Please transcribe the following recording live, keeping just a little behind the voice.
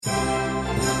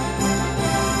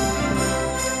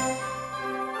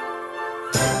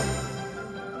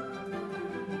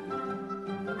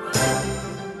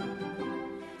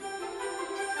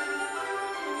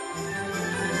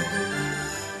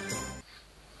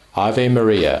Ave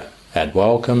Maria, and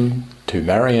welcome to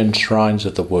Marian Shrines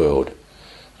of the World.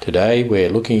 Today we're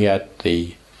looking at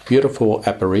the beautiful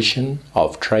apparition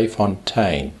of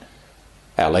Fontaine,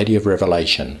 Our Lady of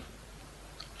Revelation.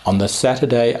 On the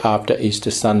Saturday after Easter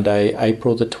Sunday,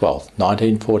 April the 12th,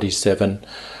 1947,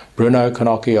 Bruno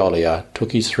Cannocchiola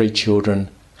took his three children,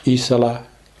 Isola,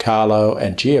 Carlo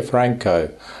and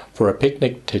Gianfranco, for a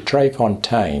picnic to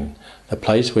Fontaine, the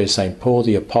place where St. Paul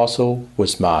the Apostle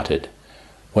was martyred.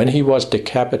 When he was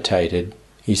decapitated,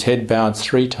 his head bounced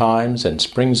 3 times and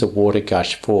springs of water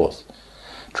gushed forth.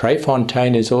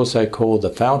 Fontaine is also called the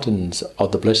Fountains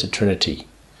of the Blessed Trinity.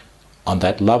 On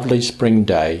that lovely spring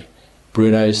day,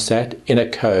 Bruno sat in a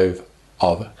cove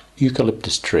of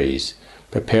eucalyptus trees,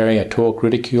 preparing a talk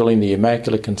ridiculing the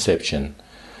Immaculate Conception.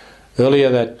 Earlier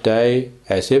that day,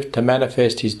 as if to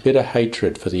manifest his bitter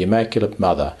hatred for the Immaculate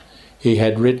Mother, he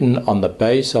had written on the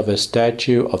base of a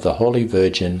statue of the Holy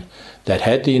Virgin that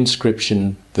had the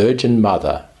inscription, Virgin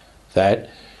Mother, that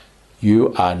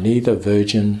you are neither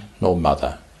virgin nor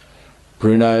mother.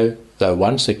 Bruno, though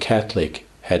once a Catholic,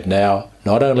 had now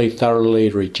not only thoroughly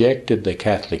rejected the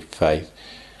Catholic faith,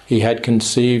 he had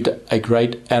conceived a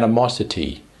great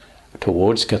animosity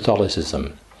towards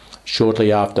Catholicism.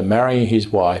 Shortly after marrying his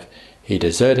wife, he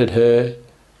deserted her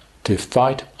to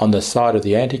fight on the side of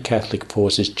the anti-Catholic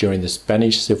forces during the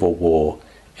Spanish Civil War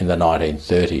in the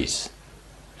 1930s.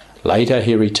 Later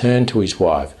he returned to his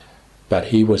wife, but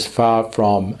he was far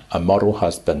from a model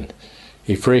husband.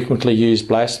 He frequently used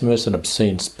blasphemous and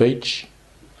obscene speech,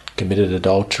 committed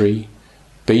adultery,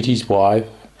 beat his wife,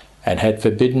 and had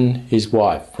forbidden his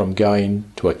wife from going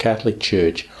to a Catholic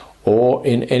church or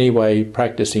in any way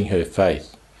practicing her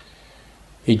faith.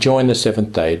 He joined the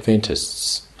Seventh-day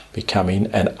Adventists, becoming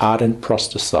an ardent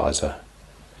proselytizer.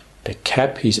 To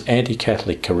cap his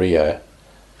anti-Catholic career,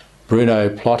 Bruno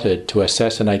plotted to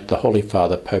assassinate the Holy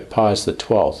Father Pope Pius XII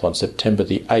on September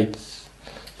the 8th,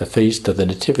 the feast of the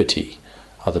Nativity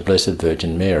of the Blessed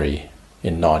Virgin Mary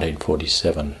in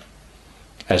 1947.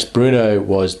 As Bruno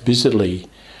was busily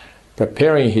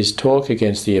preparing his talk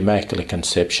against the Immaculate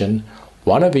Conception,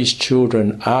 one of his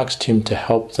children asked him to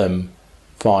help them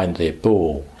find their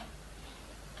bull.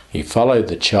 He followed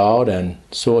the child and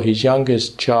saw his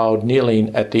youngest child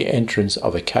kneeling at the entrance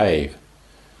of a cave.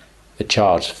 The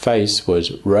child's face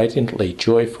was radiantly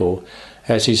joyful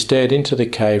as he stared into the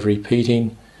cave,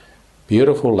 repeating,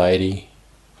 "Beautiful lady,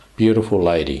 beautiful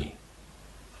lady."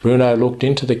 Bruno looked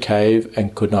into the cave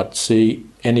and could not see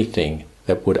anything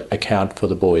that would account for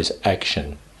the boy's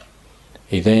action.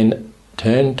 He then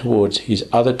turned towards his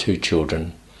other 2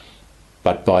 children,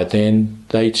 but by then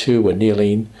they too were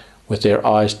kneeling with their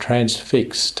eyes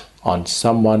transfixed on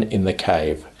someone in the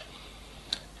cave.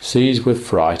 Seized with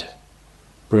fright,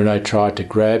 Bruno tried to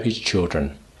grab his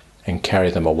children and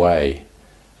carry them away,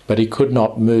 but he could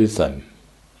not move them.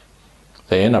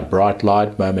 Then a bright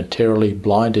light momentarily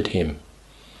blinded him.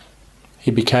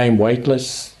 He became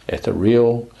weightless,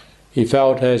 ethereal. He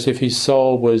felt as if his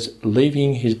soul was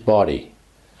leaving his body.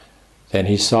 Then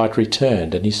his sight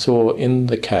returned, and he saw in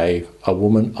the cave a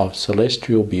woman of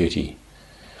celestial beauty.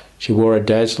 She wore a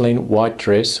dazzling white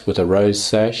dress with a rose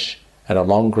sash and a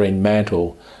long green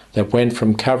mantle that went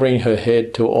from covering her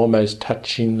head to almost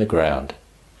touching the ground.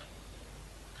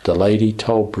 The lady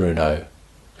told Bruno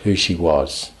who she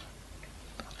was.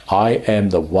 "I am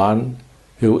the one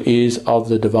who is of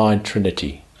the Divine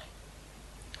Trinity."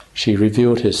 She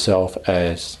revealed herself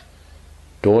as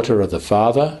daughter of the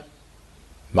Father,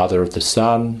 mother of the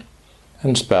Son,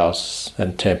 and spouse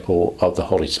and temple of the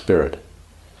Holy Spirit.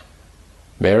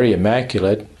 Mary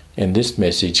Immaculate in this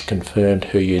message confirmed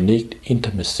her unique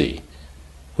intimacy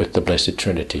with the Blessed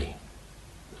Trinity.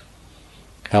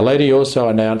 Our Lady also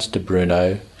announced to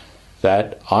Bruno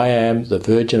that "I am the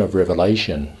Virgin of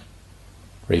Revelation,"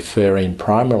 referring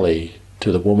primarily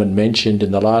to the woman mentioned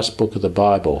in the last book of the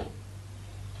Bible,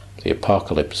 the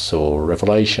Apocalypse or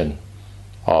Revelation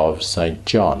of St.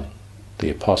 John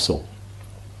the Apostle.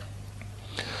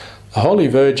 The Holy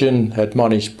Virgin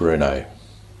admonished Bruno,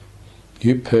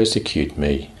 "You persecute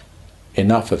me.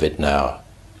 Enough of it now.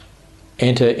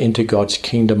 Enter into God's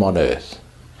kingdom on earth.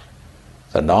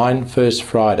 The 9 first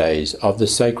Fridays of the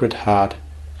Sacred Heart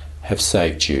have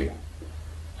saved you.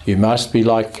 You must be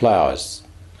like flowers,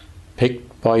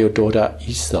 picked by your daughter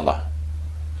Isola.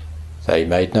 They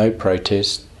made no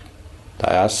protest,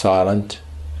 they are silent,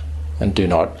 and do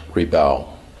not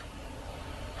rebel."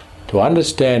 To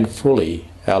understand fully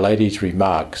Our Lady's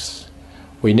remarks,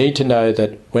 we need to know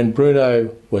that when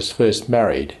Bruno was first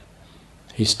married,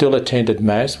 he still attended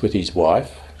Mass with his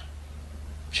wife.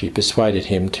 She persuaded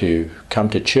him to come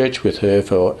to church with her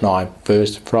for 9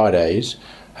 First Fridays,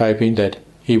 hoping that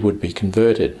he would be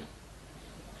converted.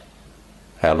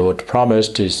 Our Lord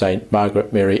promised to St.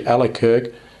 Margaret Mary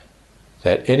Alacoque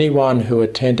that anyone who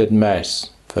attended Mass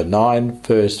for 9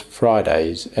 First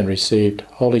Fridays and received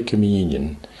Holy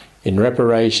Communion in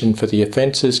reparation for the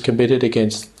offences committed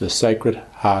against the Sacred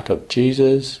Heart of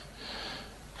Jesus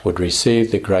would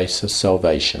receive the grace of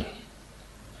salvation.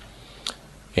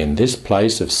 In this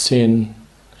place of sin,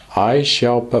 I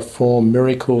shall perform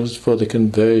miracles for the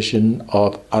conversion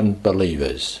of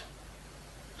unbelievers.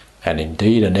 And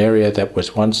indeed, an area that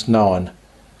was once known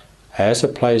as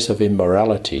a place of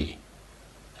immorality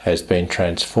has been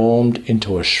transformed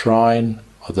into a shrine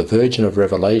of the Virgin of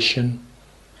Revelation,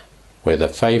 where the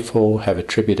faithful have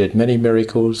attributed many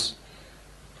miracles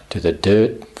to the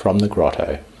dirt from the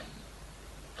grotto.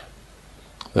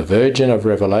 The Virgin of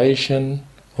Revelation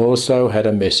also had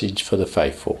a message for the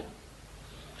faithful.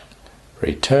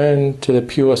 Return to the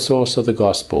pure source of the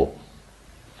gospel,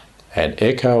 and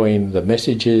echoing the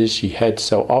messages she had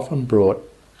so often brought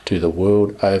to the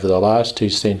world over the last 2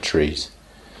 centuries,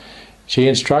 she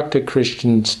instructed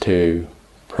Christians to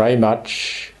pray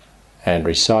much and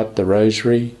recite the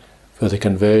Rosary for the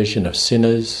conversion of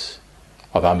sinners,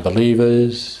 of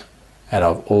unbelievers, and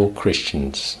of all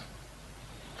Christians.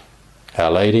 Our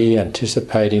Lady,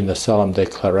 anticipating the solemn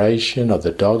declaration of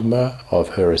the dogma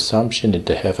of her Assumption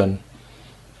into heaven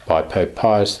by Pope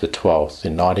Pius XII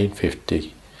in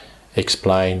 1950,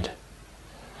 explained,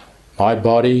 "My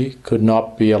body could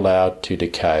not be allowed to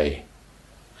decay.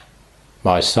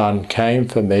 My Son came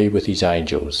for me with his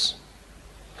angels."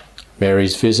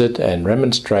 Mary's visit and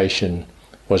remonstration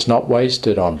was not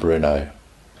wasted on Bruno.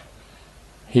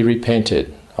 He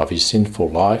repented of his sinful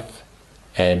life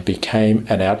and became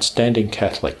an outstanding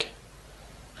Catholic.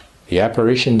 The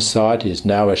apparition site is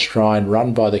now a shrine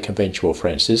run by the conventual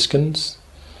Franciscans.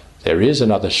 There is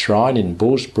another shrine in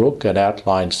Bullsbrook, an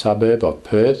outlying suburb of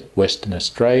Perth, Western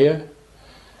Australia,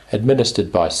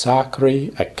 administered by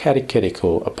Sacri, a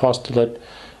catechetical apostolate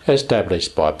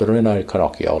established by Bruno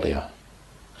Conocchiolia.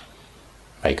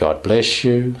 May God bless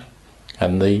you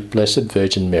and the Blessed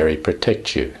Virgin Mary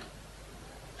protect you.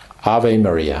 Ave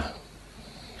Maria.